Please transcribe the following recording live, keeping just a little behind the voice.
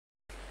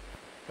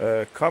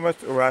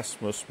Comet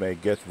Erasmus may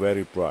get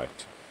very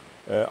bright.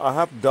 I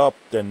have dubbed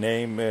the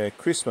name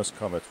Christmas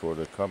Comet for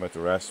the Comet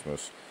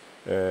Erasmus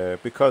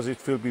because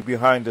it will be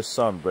behind the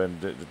sun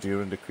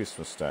during the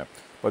Christmas time.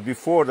 But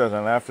before that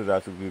and after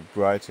that, it will be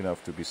bright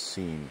enough to be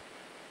seen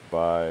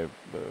by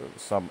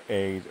some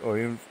aid, or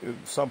even,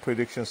 some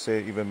predictions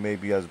say even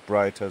maybe as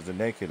bright as the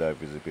naked eye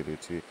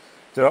visibility.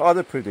 There are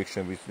other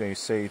predictions which may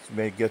say it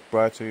may get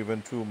brighter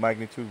even to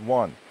magnitude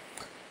 1.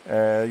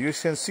 You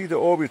can see the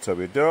orbit of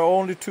it. There are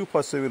only two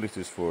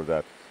possibilities for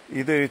that.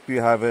 Either it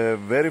will have a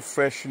very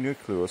fresh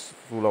nucleus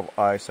full of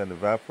ice and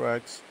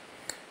evaporates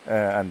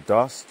and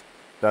dust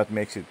that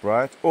makes it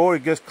bright, or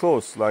it gets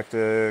close like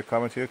the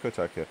Comet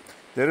Erasmus.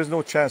 There is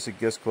no chance it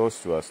gets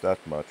close to us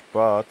that much,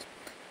 but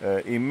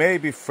it may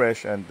be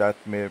fresh, and that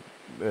may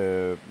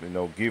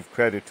give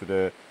credit to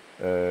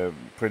the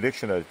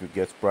prediction that it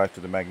gets bright to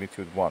the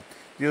magnitude 1.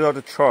 These are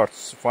the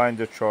charts,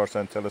 finder charts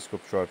and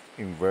telescope charts,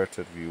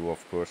 inverted view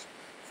of course,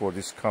 for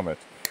this comet.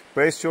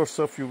 Brace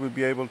yourself, you will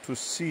be able to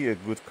see a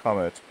good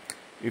comet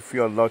if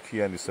you are lucky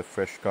and it's a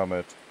fresh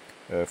comet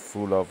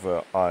full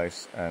of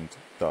ice and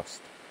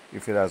dust.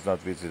 If it has not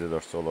visited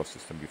our solar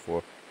system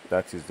before,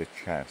 that is the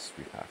chance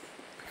we have.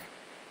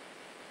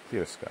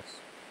 Clear skies.